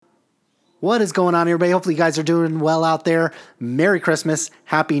What is going on, everybody? Hopefully you guys are doing well out there. Merry Christmas.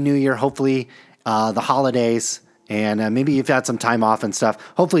 Happy New Year. Hopefully the holidays and maybe you've had some time off and stuff.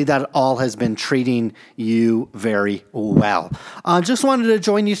 Hopefully that all has been treating you very well. Just wanted to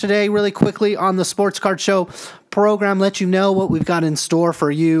join you today really quickly on the Sports Card Show program, let you know what we've got in store for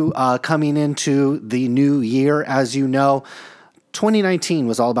you coming into the new year. As you know, 2019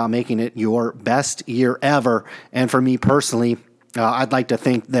 was all about making it your best year ever. And for me personally, I'd like to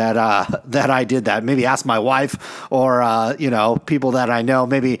think that I did that. Maybe ask my wife or people that I know.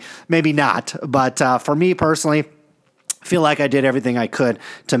 Maybe not. But for me personally, I feel like I did everything I could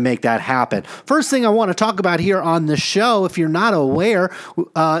to make that happen. First thing I want to talk about here on the show, if you're not aware,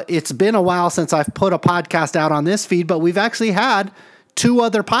 it's been a while since I've put a podcast out on this feed, but we've actually had 2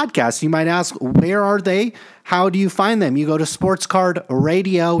 other podcasts. You might ask, where are they? How do you find them? You go to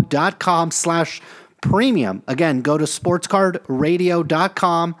sportscardradio.com/premium. Again, go to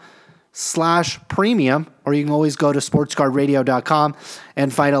sportscardradio.com/premium, or you can always go to sportscardradio.com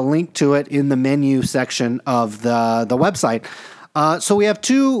and find a link to it in the menu section of the website. So we have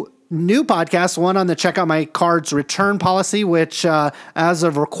 2 new podcasts, one on the Check Out My Cards return policy, which as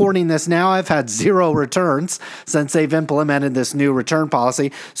of recording this now, I've had 0 returns since they've implemented this new return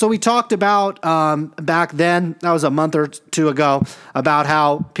policy. So we talked about back then, that was a month or 2 ago, about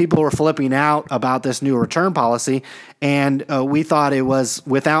how people were flipping out about this new return policy. And we thought it was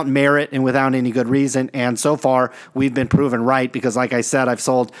without merit and without any good reason. And so far, we've been proven right because, like I said, I've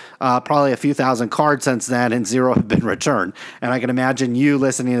sold probably a few thousand cards since then and 0 have been returned. And I can imagine you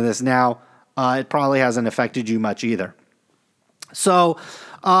listening to this now, it probably hasn't affected you much either. So,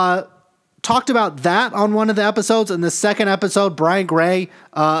 talked about that on one of the episodes. In the second episode, Brian Gray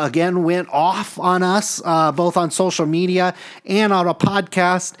again went off on us, both on social media and on a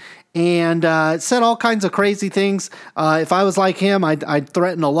podcast, and said all kinds of crazy things. If I was like him, I'd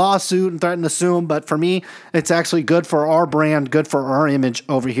threaten a lawsuit and threaten to sue him. But for me, it's actually good for our brand, good for our image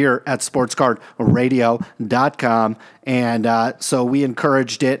over here at sportscardradio.com. And so we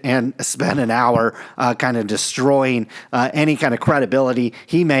encouraged it and spent an hour kind of destroying any kind of credibility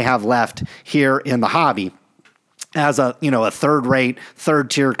he may have left here in the hobby as a third-rate,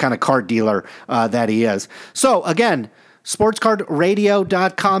 third-tier kind of card dealer that he is. So again,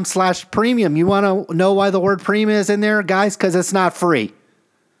 sportscardradio.com/premium. You want to know why the word premium is in there, guys? Because it's not free.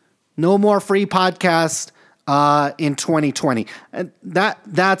 No more free podcasts in 2020. And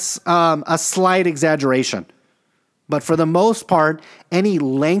that's a slight exaggeration. But for the most part, any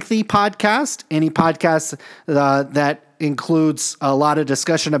lengthy podcast, any podcast that includes a lot of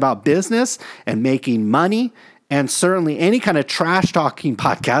discussion about business and making money, and certainly any kind of trash talking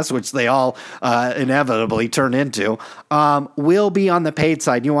podcast, which they all inevitably turn into, will be on the paid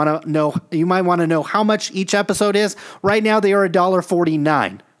side. You might want to know how much each episode is. Right now, they are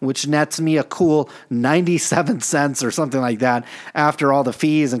 $1.49, which nets me a cool 97 cents or something like that after all the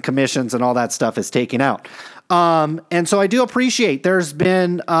fees and commissions and all that stuff is taken out. And so I do appreciate there's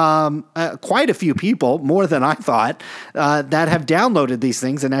been quite a few people, more than I thought, that have downloaded these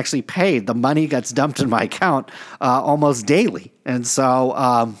things and actually paid. The money gets dumped in my account almost daily. And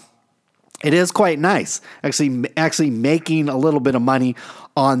so it is quite nice, actually making a little bit of money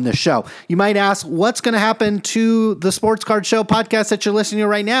on the show. You might ask, what's going to happen to the Sports Card Show podcast that you're listening to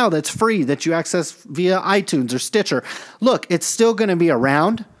right now that's free, that you access via iTunes or Stitcher? Look, it's still going to be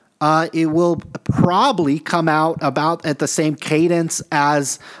around. It will probably come out about at the same cadence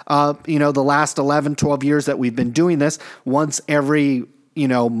as, the last 11, 12 years that we've been doing this, once every,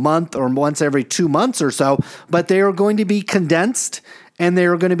 month or once every 2 months or so, but they are going to be condensed and they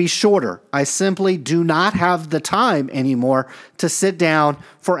are going to be shorter. I simply do not have the time anymore to sit down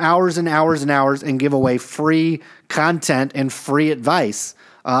for hours and hours and hours and give away free content and free advice.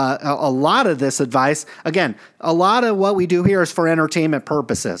 A lot of this advice, again, a lot of what we do here is for entertainment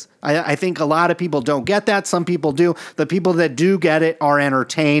purposes. I think a lot of people don't get that. Some people do. The people that do get it are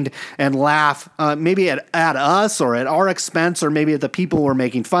entertained and laugh, maybe at us or at our expense, or maybe at the people we're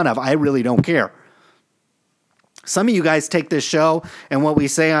making fun of. I really don't care. Some of you guys take this show and what we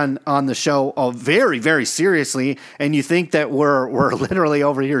say on the show very, very seriously, and you think that we're literally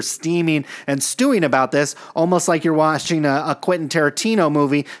over here steaming and stewing about this, almost like you're watching a Quentin Tarantino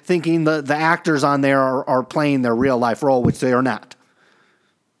movie, thinking the actors on there are playing their real life role, which they are not.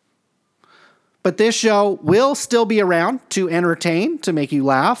 But this show will still be around to entertain, to make you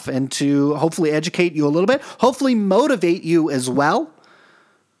laugh, and to hopefully educate you a little bit, hopefully motivate you as well.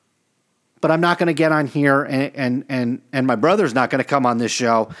 But I'm not going to get on here and my brother's not going to come on this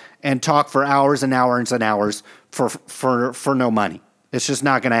show and talk for hours and hours and hours for no money. It's just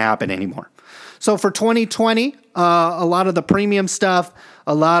not going to happen anymore. So for 2020, a lot of the premium stuff,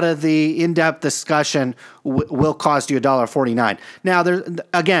 a lot of the in-depth discussion will cost you $1.49. Now,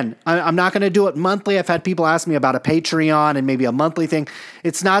 again, I'm not going to do it monthly. I've had people ask me about a Patreon and maybe a monthly thing.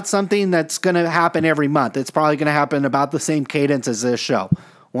 It's not something that's going to happen every month. It's probably going to happen about the same cadence as this show.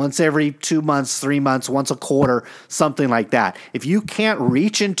 Once every 2 months, 3 months, once a quarter, something like that. If you can't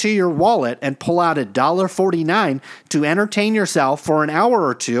reach into your wallet and pull out $1.49 to entertain yourself for an hour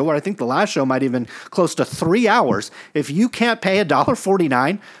or two, or I think the last show might even close to 3 hours, if you can't pay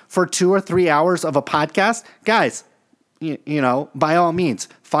 $1.49 for 2 or 3 hours of a podcast, guys, you know, by all means,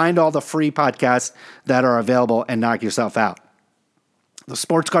 find all the free podcasts that are available and knock yourself out. The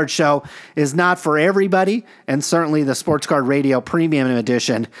Sports Card Show is not for everybody, and certainly the Sports Card Radio Premium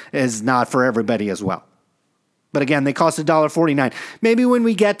Edition is not for everybody as well. But again, they cost $1.49. Maybe when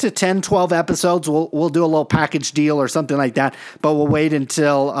we get to 10, 12 episodes, we'll do a little package deal or something like that, but we'll wait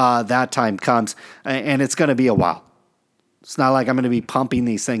until that time comes, and it's going to be a while. It's not like I'm going to be pumping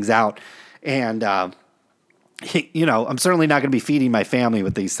these things out, and you know, I'm certainly not going to be feeding my family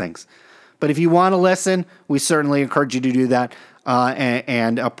with these things. But if you want to listen, we certainly encourage you to do that.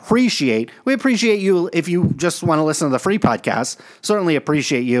 And we appreciate you if you just want to listen to the free podcast. Certainly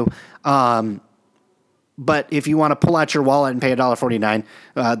appreciate you. But if you want to pull out your wallet and pay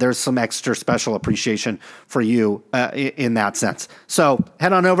 $1.49, there's some extra special appreciation for you in that sense. So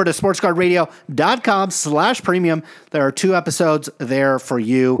head on over to sportscardradio.com/premium. There are 2 episodes there for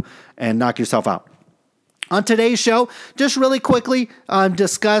you, and knock yourself out. On today's show, just really quickly,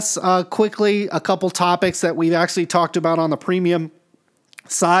 discuss quickly a couple topics that we've actually talked about on the premium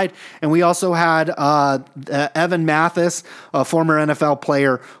side. And we also had Evan Mathis, a former NFL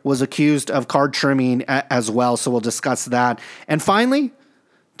player, was accused of card trimming as well. So we'll discuss that. And finally,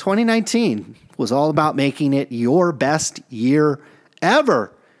 2019 was all about making it your best year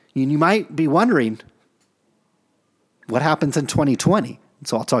ever. And you might be wondering, what happens in 2020?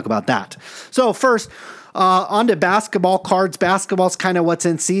 So I'll talk about that. So first, on to basketball cards. Basketball's kind of what's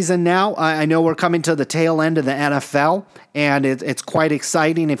in season now. I know we're coming to the tail end of the NFL, and it's quite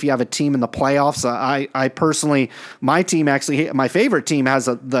exciting if you have a team in the playoffs. I personally, my favorite team has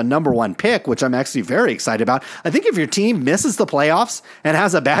the number 1 pick, which I'm actually very excited about. I think if your team misses the playoffs and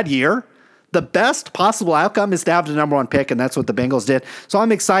has a bad year, the best possible outcome is to have the number 1 pick, and that's what the Bengals did. So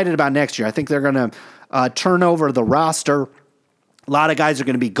I'm excited about next year. I think they're going to turn over the roster. A lot of guys are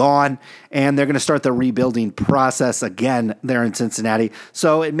going to be gone, and they're going to start the rebuilding process again there in Cincinnati.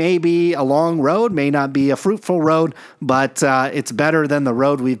 So it may be a long road, may not be a fruitful road, but it's better than the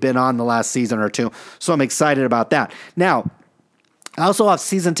road we've been on the last season or two. So I'm excited about that. Now, I also have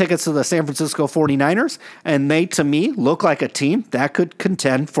season tickets to the San Francisco 49ers, and they, to me, look like a team that could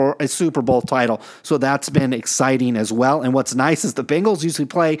contend for a Super Bowl title. So that's been exciting as well. And what's nice is the Bengals usually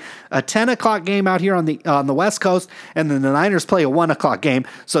play a 10 o'clock game out here on the West Coast, and then the Niners play a 1 o'clock game.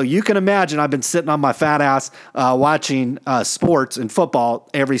 So you can imagine I've been sitting on my fat ass watching sports and football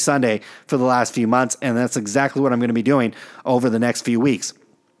every Sunday for the last few months, and that's exactly what I'm going to be doing over the next few weeks.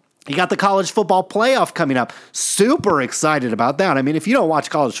 You got the college football playoff coming up. Super excited about that. I mean, if you don't watch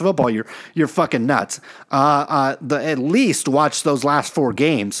college football, you're fucking nuts. At least watch those last 4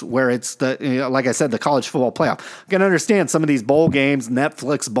 games where it's like I said, the college football playoff. I can understand some of these bowl games,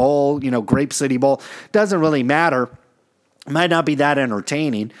 Netflix Bowl, Grape City Bowl, doesn't really matter. It might not be that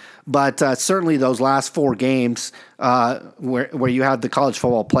entertaining, but certainly those last 4 games where you have the college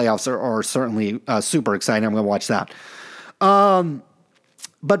football playoffs are certainly super exciting. I'm going to watch that.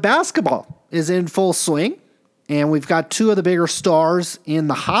 But basketball is in full swing, and we've got 2 of the bigger stars in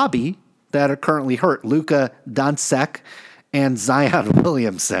the hobby that are currently hurt, Luka Doncic and Zion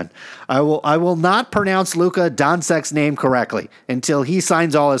Williamson. I will not pronounce Luka Doncic's name correctly until he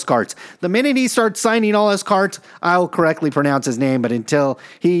signs all his cards. The minute he starts signing all his cards, I will correctly pronounce his name, but until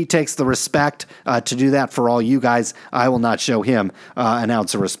he takes the respect to do that for all you guys, I will not show him an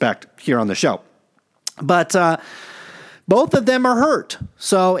ounce of respect here on the show. But both of them are hurt.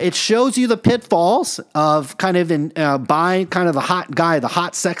 So it shows you the pitfalls of kind of buying kind of the hot guy, the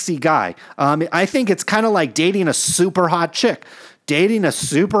hot, sexy guy. I think it's kind of like dating a super hot chick. Dating a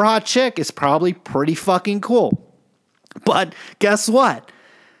super hot chick is probably pretty fucking cool. But guess what?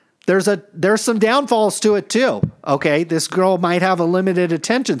 There's some downfalls to it too. Okay, this girl might have a limited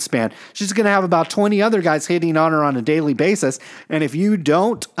attention span. She's going to have about 20 other guys hitting on her on a daily basis. And if you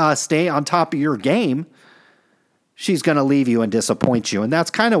don't stay on top of your game, she's going to leave you and disappoint you. And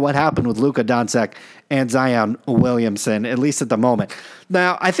that's kind of what happened with Luka Doncic and Zion Williamson, at least at the moment.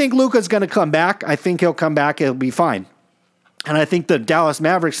 Now, I think Luka's going to come back. I think he'll come back. It'll be fine. And I think the Dallas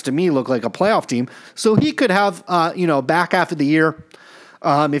Mavericks, to me, look like a playoff team. So he could have, back half of the year,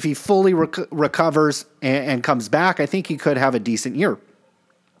 if he fully recovers and comes back, I think he could have a decent year.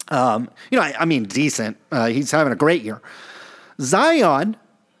 I mean, decent. He's having a great year. Zion,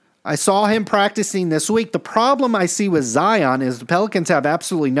 I saw him practicing this week. The problem I see with Zion is the Pelicans have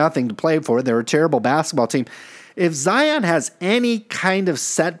absolutely nothing to play for. They're a terrible basketball team. If Zion has any kind of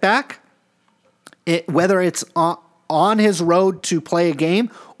setback, whether it's on his road to play a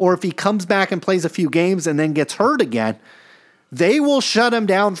game or if he comes back and plays a few games and then gets hurt again, they will shut him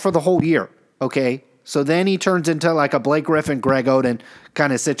down for the whole year, okay? So then he turns into like a Blake Griffin, Greg Oden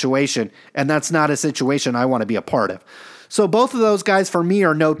kind of situation, and that's not a situation I want to be a part of. So both of those guys for me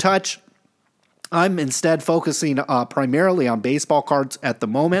are no touch. I'm instead focusing primarily on baseball cards at the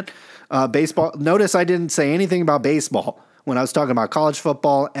moment. Baseball. Notice I didn't say anything about baseball when I was talking about college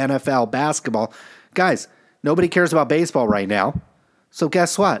football, NFL, basketball. Guys, nobody cares about baseball right now. So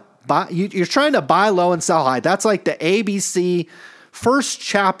guess what? You're trying to buy low and sell high. That's like the ABC first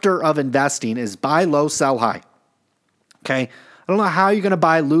chapter of investing is buy low, sell high. Okay? I don't know how you're going to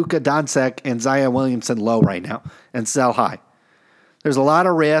buy Luka Doncic and Zion Williamson low right now and sell high. There's a lot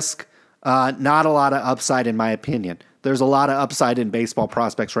of risk, not a lot of upside in my opinion. There's a lot of upside in baseball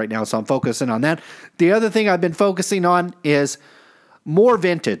prospects right now, so I'm focusing on that. The other thing I've been focusing on is more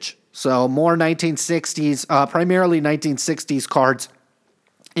vintage. So more 1960s, primarily 1960s cards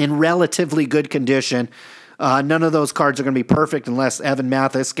in relatively good condition. None of those cards are going to be perfect unless Evan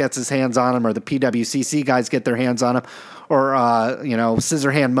Mathis gets his hands on them or the PWCC guys get their hands on them or,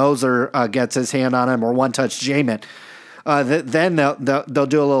 Scissorhand Moser gets his hand on them or One Touch Jamin. Then they'll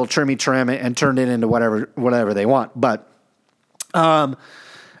do a little trim and turn it into whatever they want. But a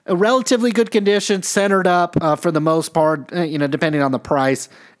relatively good condition, centered up for the most part, depending on the price.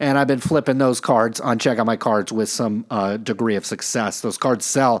 And I've been flipping those cards on Check Out My Cards with some degree of success. Those cards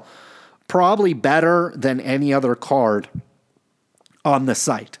sell probably better than any other card on the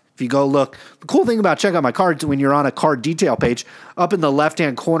site. If you go look, the cool thing about Check Out My Cards, when you're on a card detail page, up in the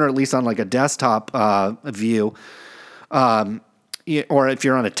left-hand corner, at least on like a desktop view, or if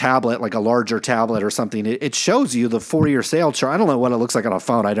you're on a tablet, like a larger tablet or something, it shows you the 4-year sale chart. I don't know what it looks like on a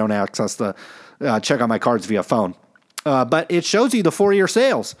phone. I don't access the Check Out My Cards via phone. But it shows you the 4-year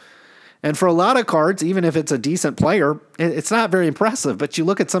sales. And for a lot of cards, even if it's a decent player, it's not very impressive. But you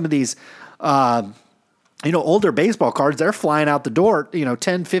look at some of these, older baseball cards, they're flying out the door.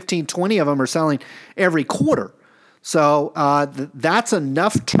 10, 15, 20 of them are selling every quarter. So that's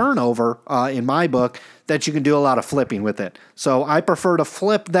enough turnover in my book that you can do a lot of flipping with it. So I prefer to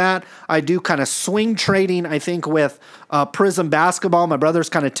flip that. I do kind of swing trading, I think, with Prism Basketball. My brother's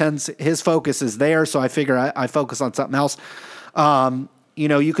kind of his focus is there, so I figure I focus on something else.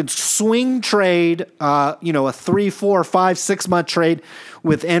 You could swing trade, a 3, 4, 5, 6 month trade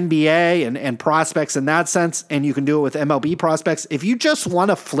with NBA and prospects in that sense, and you can do it with MLB prospects. If you just want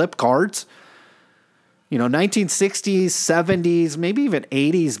to flip cards, 1960s, 70s, maybe even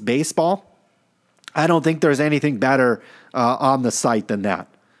 80s baseball, I don't think there's anything better on the site than that.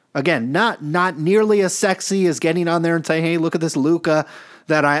 Again, not nearly as sexy as getting on there and saying, hey, look at this Luka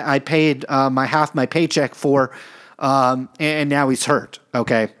that I paid half my paycheck for, and now he's hurt,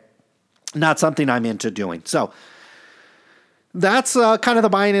 okay? Not something I'm into doing. So that's kind of the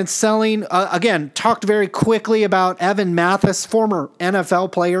buying and selling. Again, talked very quickly about Evan Mathis, former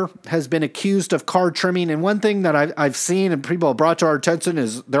NFL player, has been accused of card trimming. And one thing that I've seen and people have brought to our attention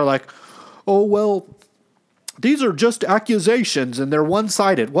is they're like, oh, well, these are just accusations and they're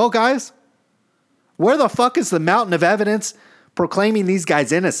one-sided. Well, guys, where the fuck is the mountain of evidence proclaiming these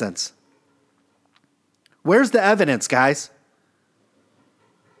guys' innocence? Where's the evidence, guys?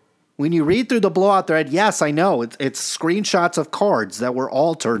 When you read through the blowout thread, yes, I know, it's screenshots of cards that were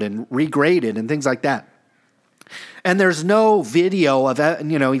altered and regraded and things like that. And there's no video of,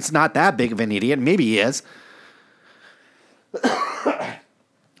 he's not that big of an idiot. Maybe he is.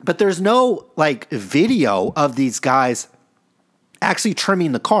 But there's no, video of these guys actually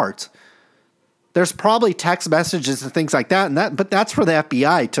trimming the cards. There's probably text messages and things like that, but that's for the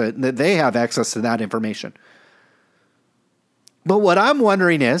FBI they have access to that information. But what I'm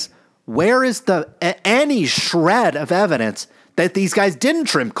wondering is, where is any shred of evidence that these guys didn't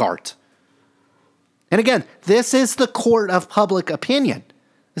trim cards? And again, this is the court of public opinion.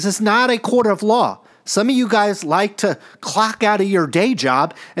 This is not a court of law. Some of you guys like to clock out of your day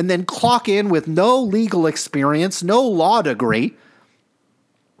job and then clock in with no legal experience, no law degree,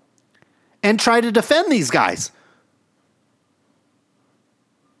 and try to defend these guys.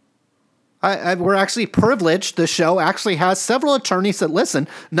 We're actually privileged. The show actually has several attorneys that listen.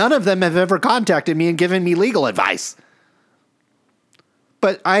 None of them have ever contacted me and given me legal advice.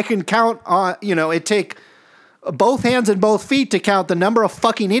 But I can count on, it take both hands and both feet to count the number of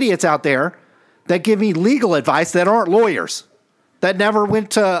fucking idiots out there that give me legal advice that aren't lawyers. that never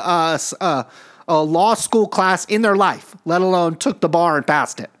went to a law school class in their life, let alone took the bar and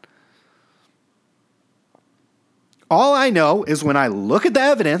passed it. All I know is when I look at the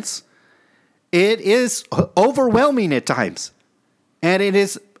evidence, it is overwhelming at times. And it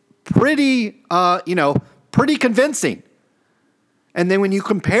is pretty, pretty convincing. And then when you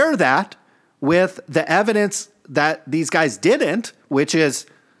compare that with the evidence that these guys didn't, which is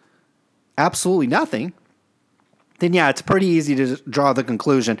absolutely nothing, then yeah, it's pretty easy to draw the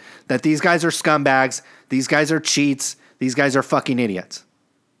conclusion that these guys are scumbags, these guys are cheats, these guys are fucking idiots.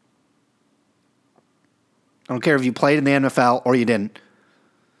 I don't care if you played in the NFL or you didn't.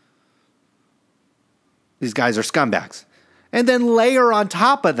 These guys are scumbags. And then layer on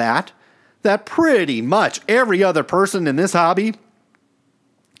top of that pretty much every other person in this hobby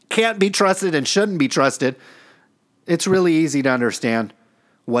can't be trusted and shouldn't be trusted. It's really easy to understand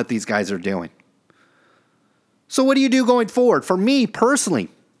what these guys are doing. So what do you do going forward? For me personally,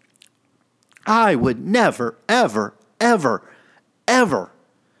 I would never, ever, ever, ever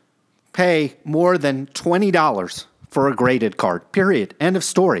pay more than $20 for a graded card. Period. End of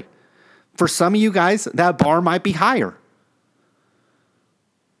story. For some of you guys, that bar might be higher.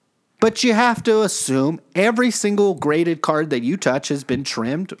 But you have to assume every single graded card that you touch has been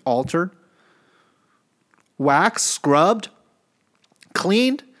trimmed, altered, waxed, scrubbed,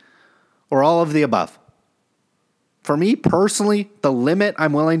 cleaned, or all of the above. For me personally, the limit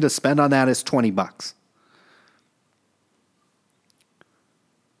I'm willing to spend on that is $20.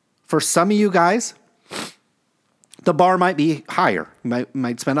 For some of you guys, the bar might be higher. You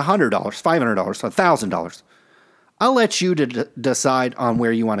might spend $100, $500, $1,000. I'll let you decide on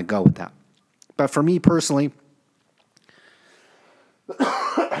where you want to go with that. But for me personally,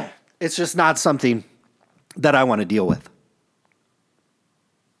 it's just not something that I want to deal with.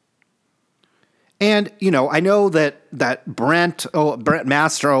 And, I know that Brent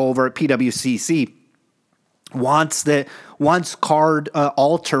Master over at PWCC wants card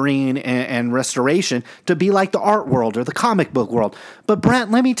altering and restoration to be like the art world or the comic book world. But Brent,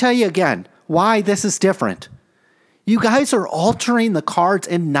 let me tell you again why this is different. You guys are altering the cards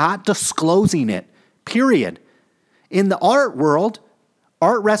and not disclosing it, period. In the art world,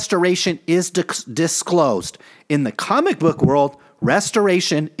 art restoration is disclosed. In the comic book world,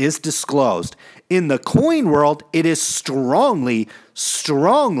 restoration is disclosed. In the coin world, it is strongly,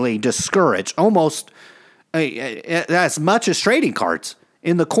 strongly discouraged, almost as much as trading cards.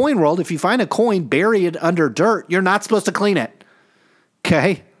 In the coin world, if you find a coin buried under dirt, you're not supposed to clean it.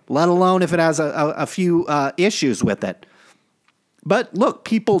 Okay? Let alone if it has a few issues with it. But look,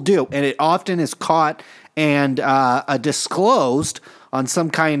 people do, and it often is caught and disclosed on some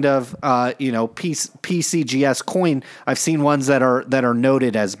kind of PCGS coin. I've seen ones that are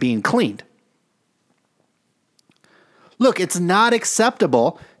noted as being cleaned. Look, it's not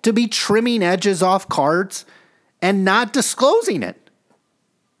acceptable to be trimming edges off cards and not disclosing it.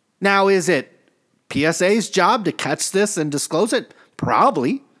 Now, is it PSA's job to catch this and disclose it?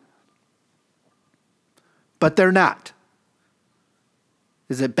 Probably. But they're not.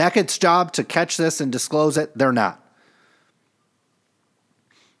 Is it Beckett's job to catch this and disclose it? They're not.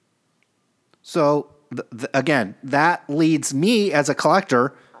 So, again, that leads me as a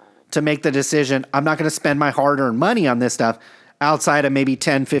collector to make the decision, I'm not going to spend my hard-earned money on this stuff outside of maybe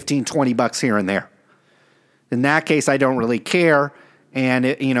 10, 15, 20 bucks here and there. In that case, I don't really care. And,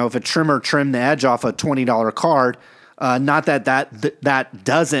 if a trimmer trimmed the edge off a $20 card, not that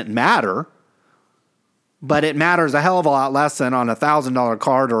doesn't matter, but it matters a hell of a lot less than on a $1,000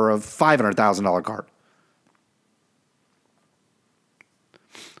 card or a $500,000 card.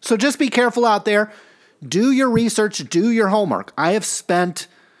 So just be careful out there. Do your research. Do your homework. I have spent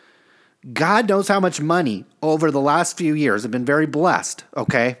God knows how much money over the last few years. I've been very blessed,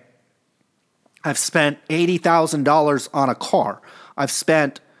 okay? I've spent $80,000 on a car. I've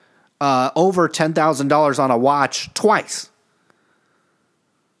spent over $10,000 on a watch twice.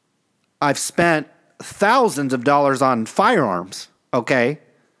 I've spent thousands of dollars on firearms, okay?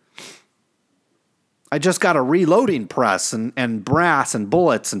 I just got a reloading press and brass and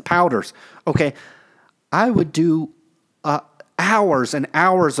bullets and powders, okay? I would do hours and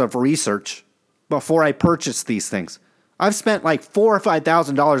hours of research before I purchased these things. I've spent like $4,000 or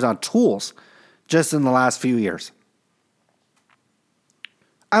 $5,000 on tools just in the last few years.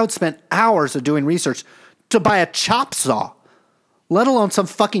 I would spend hours of doing research to buy a chop saw, let alone some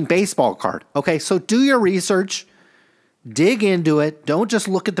fucking baseball card. Okay, so do your research, dig into it. Don't just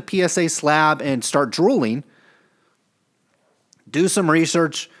look at the PSA slab and start drooling. Do some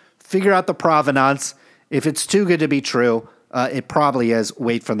research, figure out the provenance. If it's too good to be true, it probably is.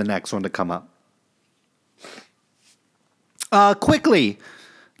 Wait for the next one to come up. Quickly,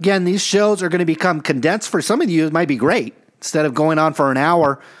 again, these shows are going to become condensed. For some of you, it might be great. Instead of going on for an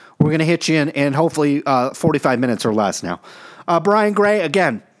hour, we're going to hit you in hopefully 45 minutes or less now. Brian Gray,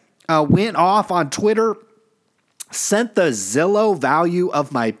 again, went off on Twitter, sent the Zillow value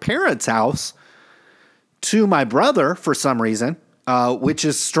of my parents' house to my brother for some reason, which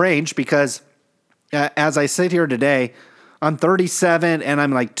is strange because as I sit here today, I'm 37 and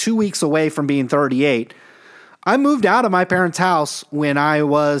I'm like 2 weeks away from being 38. I moved out of my parents' house when I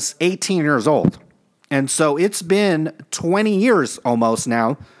was 18 years old. And so it's been 20 years almost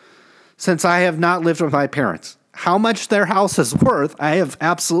now since I have not lived with my parents. How much their house is worth, I have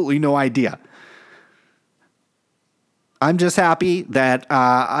absolutely no idea. I'm just happy that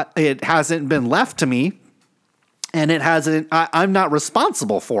it hasn't been left to me, and I'm not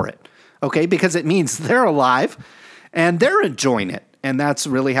responsible for it, okay? Because it means they're alive and they're enjoying it, and that's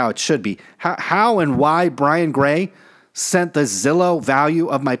really how it should be. How and why Brian Gray sent the Zillow value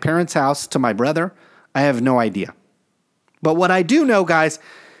of my parents' house to my brother, I have no idea. But what I do know, guys,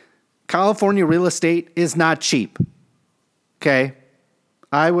 California real estate is not cheap, okay?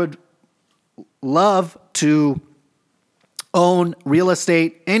 I would love to own real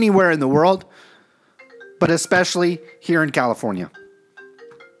estate anywhere in the world, but especially here in California.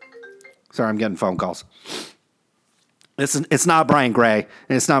 Sorry, I'm getting phone calls. It's not Brian Gray,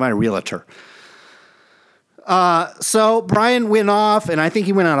 and it's not my realtor. So Brian went off, and I think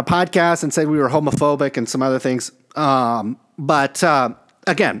he went on a podcast and said we were homophobic and some other things. But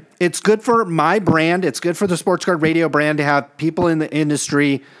again, it's good for my brand. It's good for the Sports Card Radio brand to have people in the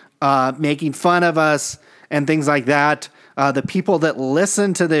industry making fun of us and things like that. The people that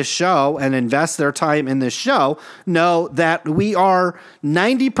listen to this show and invest their time in this show know that we are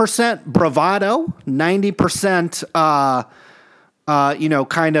 90% bravado, 90%,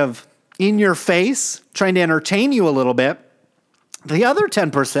 kind of in your face, trying to entertain you a little bit. The other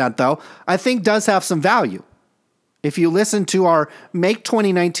 10%, though, I think does have some value. If you listen to our Make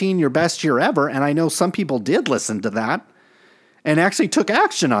 2019 Your Best Year Ever, and I know some people did listen to that and actually took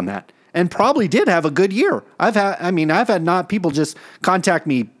action on that and probably did have a good year. I've had not people just contact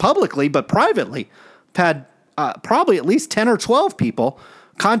me publicly, but privately. I've had probably at least 10 or 12 people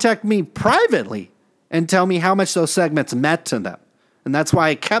contact me privately and tell me how much those segments meant to them. And that's why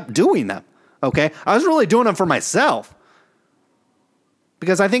I kept doing them, okay? I was really doing them for myself.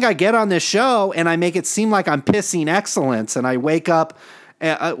 Because I think I get on this show and I make it seem like I'm pissing excellence, and I wake up,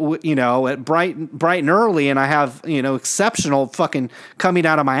 at bright and early, and I have, exceptional fucking coming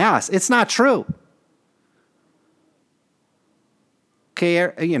out of my ass. It's not true. Okay,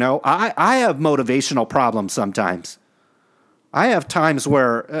 I have motivational problems sometimes. I have times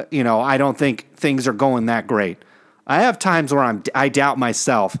where, I don't think things are going that great. I have times where I doubt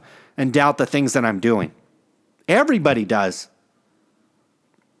myself and doubt the things that I'm doing. Everybody does.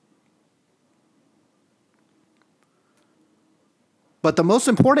 But the most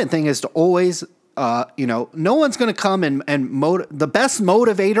important thing is to always, no one's going to come and the best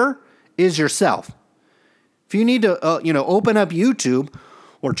motivator is yourself. If you need to, open up YouTube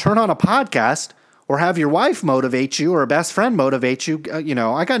or turn on a podcast or have your wife motivate you or a best friend motivate you,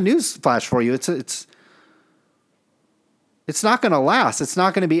 I got news flash for you. It's not going to last. It's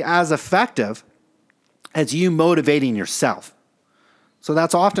not going to be as effective as you motivating yourself. So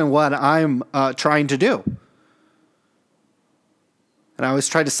that's often what I'm trying to do. And I always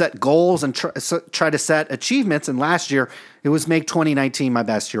try to set goals and try to set achievements. And last year, it was make 2019 my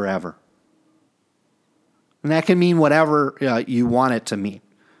best year ever. And that can mean whatever you want it to mean.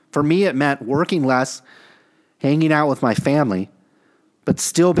 For me, it meant working less, hanging out with my family, but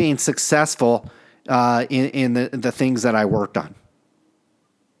still being successful in the things that I worked on.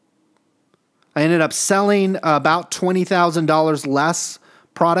 I ended up selling about $20,000 less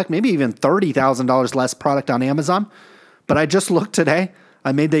product, maybe even $30,000 less product on Amazon. But I just looked today,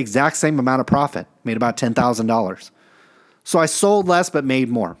 I made the exact same amount of profit, made about $10,000. So I sold less but made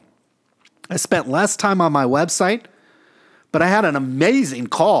more. I spent less time on my website, but I had an amazing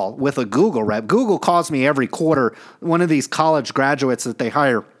call with a Google rep. Google calls me every quarter. One of these college graduates that they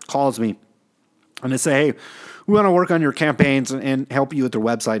hire calls me and they say, hey, we want to work on your campaigns and help you with their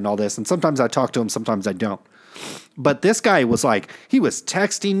website and all this. And sometimes I talk to them, sometimes I don't. But this guy was like, he was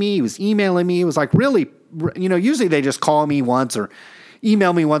texting me, he was emailing me. He was like really, usually they just call me once or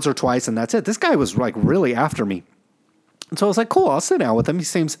email me once or twice and that's it. This guy was like really after me. And so I was like, cool, I'll sit down with him. He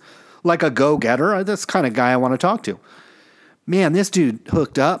seems like a go-getter. That's the kind of guy I want to talk to. Man, this dude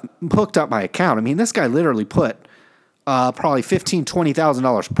hooked up my account. I mean, this guy literally put probably $15,000,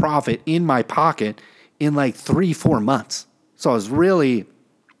 $20,000 profit in my pocket in like 3-4 months. So I was really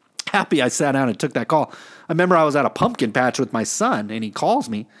happy I sat down and took that call. I remember I was at a pumpkin patch with my son, and he calls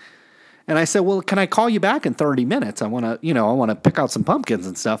me. And I said, well, can I call you back in 30 minutes? I want to pick out some pumpkins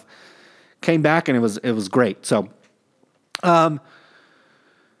and stuff. Came back, and it was great. So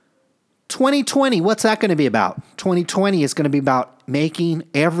 2020, what's that going to be about? 2020 is going to be about making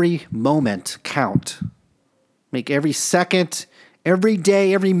every moment count. Make every second, every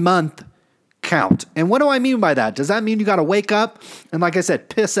day, every month count. And what do I mean by that? Does that mean you got to wake up and, like I said,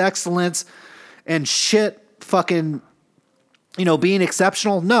 piss excellence and shit fucking, being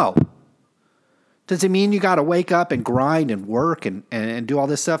exceptional? No. Does it mean you got to wake up and grind and work and do all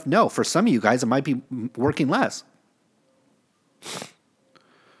this stuff? No. For some of you guys, it might be working less.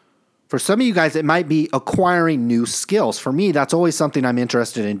 For some of you guys, it might be acquiring new skills. For me, that's always something I'm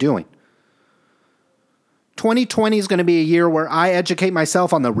interested in doing. 2020 is going to be a year where I educate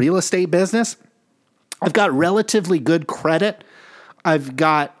myself on the real estate business. I've got relatively good credit. I've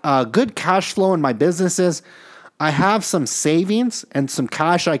got good cash flow in my businesses. I have some savings and some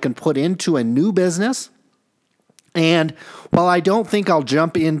cash I can put into a new business. And while I don't think I'll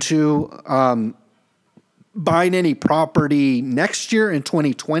jump into buying any property next year in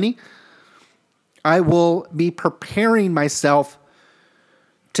 2020, I will be preparing myself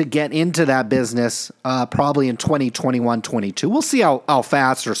to get into that business probably in 2021, 22. We'll see how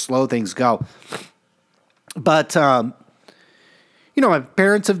fast or slow things go. But, my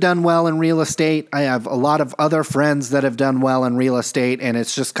parents have done well in real estate. I have a lot of other friends that have done well in real estate, and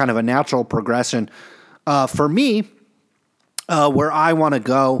it's just kind of a natural progression. For me, where I want to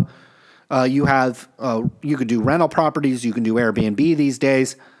go, you could do rental properties, you can do Airbnb these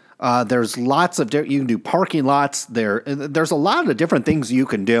days. There's lots of you can do parking lots. There's a lot of different things you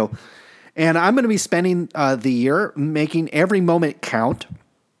can do, and I'm going to be spending the year making every moment count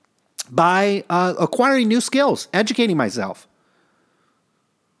by acquiring new skills, educating myself.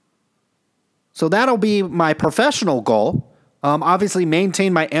 So that'll be my professional goal. Obviously,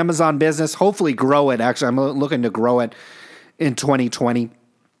 maintain my Amazon business. Hopefully, grow it. Actually, I'm looking to grow it in 2020.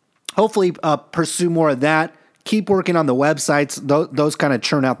 Hopefully, pursue more of that. Keep working on the websites. Those kind of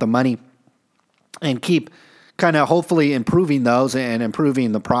churn out the money. And keep kind of hopefully improving those and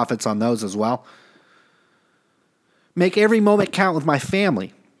improving the profits on those as well. Make every moment count with my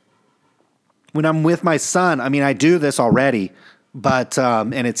family. When I'm with my son, I do this already, but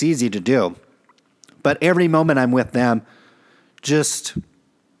and it's easy to do. But every moment I'm with them, just,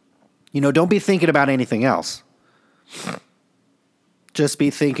 don't be thinking about anything else. Just be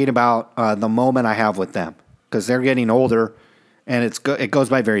thinking about the moment I have with them, because they're getting older, and it goes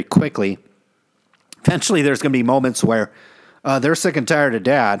by very quickly. Eventually, there's going to be moments where they're sick and tired of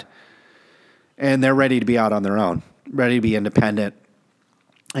dad, and they're ready to be out on their own, ready to be independent,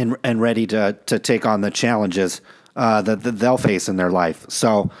 and ready to take on the challenges that they'll face in their life.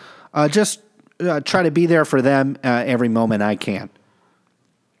 So just try to be there for them every moment I can.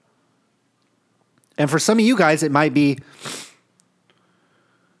 And for some of you guys, it might be,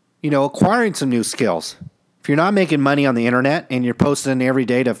 acquiring some new skills. If you're not making money on the internet and you're posting every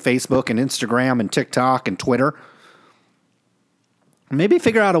day to Facebook and Instagram and TikTok and Twitter, maybe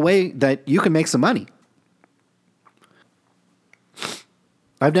figure out a way that you can make some money.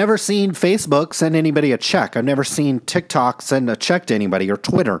 I've never seen Facebook send anybody a check. I've never seen TikTok send a check to anybody, or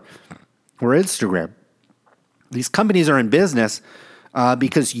Twitter or Instagram. These companies are in business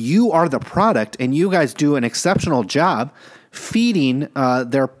because you are the product, and you guys do an exceptional job feeding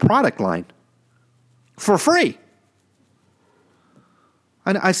their product line for free.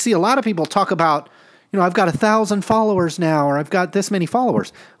 And I see a lot of people talk about, I've got 1,000 followers now, or I've got this many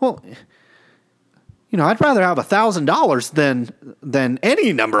followers. Well, I'd rather have $1,000 than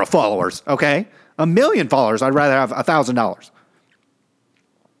any number of followers. Okay, 1 million followers. I'd rather have $1,000.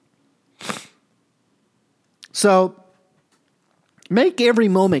 So make every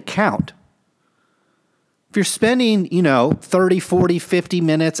moment count. If you're spending, 30, 40, 50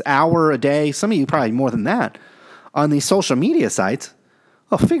 minutes, hour a day, some of you probably more than that, on these social media sites,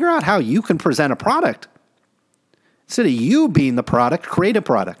 well, figure out how you can present a product. Instead of you being the product, create a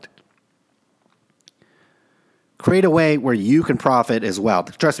product. Create a way where you can profit as well.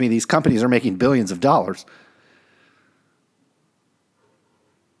 Trust me, these companies are making billions of dollars.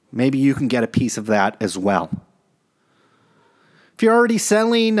 Maybe you can get a piece of that as well. If you're already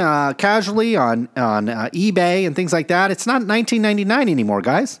selling casually on eBay and things like that, it's not $19.99 anymore,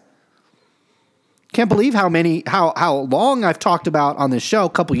 guys. Can't believe how long I've talked about on this show, a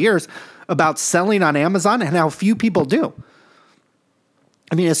couple years, about selling on Amazon and how few people do.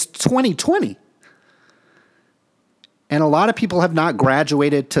 It's 2020. And a lot of people have not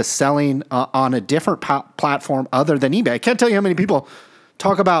graduated to selling on a different platform other than eBay. I can't tell you how many people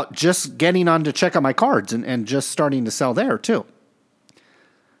talk about just getting on to check out my cards and just starting to sell there too.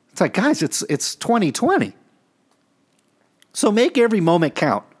 It's like, guys, it's 2020. So make every moment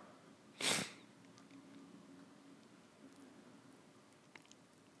count.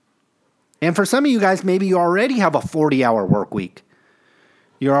 And for some of you guys, maybe you already have a 40-hour work week.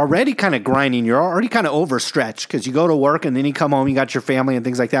 You're already kind of grinding. You're already kind of overstretched because you go to work and then you come home, you got your family and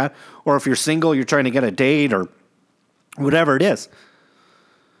things like that. Or if you're single, you're trying to get a date or whatever it is.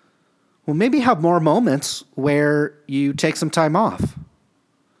 Well, maybe have more moments where you take some time off.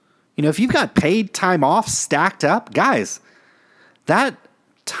 You know, if you've got paid time off stacked up, guys, that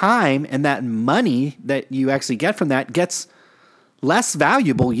time and that money that you actually get from that gets less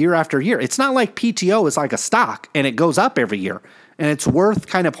valuable year after year. It's not like PTO is like a stock and it goes up every year and it's worth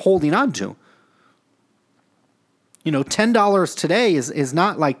kind of holding on to. You know, $10 today is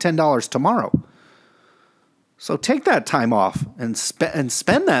not like $10 tomorrow. So take that time off and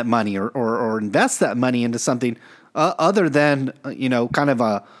spend that money or invest that money into something other than, you know, kind of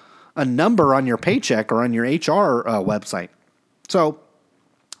a number on your paycheck or on your HR website. So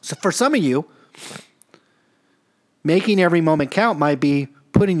for some of you, making every moment count might be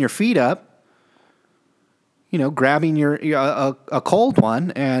putting your feet up, you know, grabbing a cold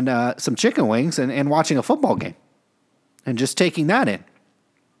one and some chicken wings and watching a football game and just taking that in.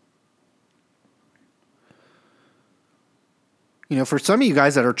 You know, for some of you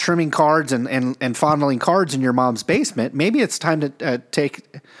guys that are trimming cards and fondling cards in your mom's basement, maybe it's time to take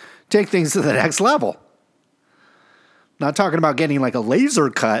things to the next level. Not talking about getting like a laser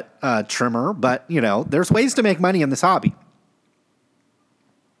cut trimmer, but, you know, there's ways to make money in this hobby.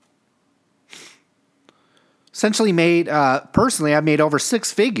 Essentially personally, I've made over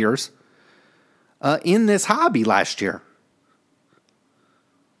 6 figures in this hobby last year.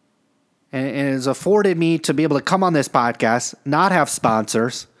 And it has afforded me to be able to come on this podcast, not have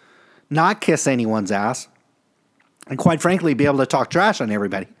sponsors, not kiss anyone's ass, and quite frankly, be able to talk trash on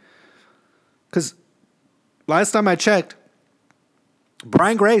everybody. Because last time I checked,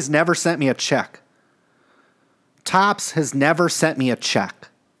 Brian Gray's never sent me a check. Topps has never sent me a check.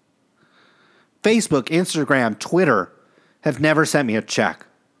 Facebook, Instagram, Twitter have never sent me a check.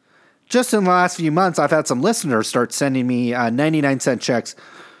 Just in the last few months, I've had some listeners start sending me 99-cent checks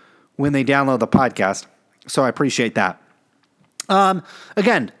when they download the podcast. So I appreciate that.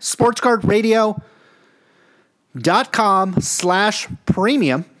 Again,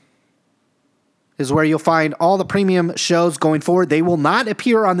 sportscardradio.com/premium is where you'll find all the premium shows going forward. They will not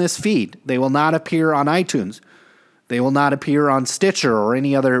appear on this feed. They will not appear on iTunes. They will not appear on Stitcher or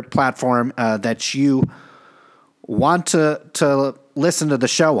any other platform that you want to listen to the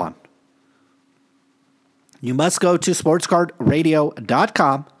show on. You must go to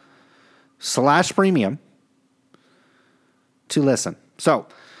sportscardradio.com/premium to listen. So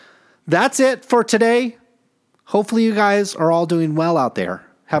that's it for today. Hopefully you guys are all doing well out there.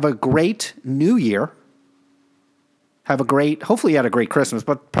 Have a great new year. Hopefully you had a great Christmas,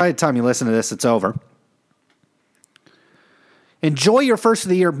 but by the time you listen to this, it's over. Enjoy your first of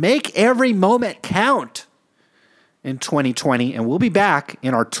the year. Make every moment count in 2020, and we'll be back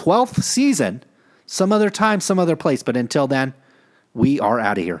in our 12th season some other time, some other place. But until then, we are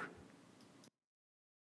out of here.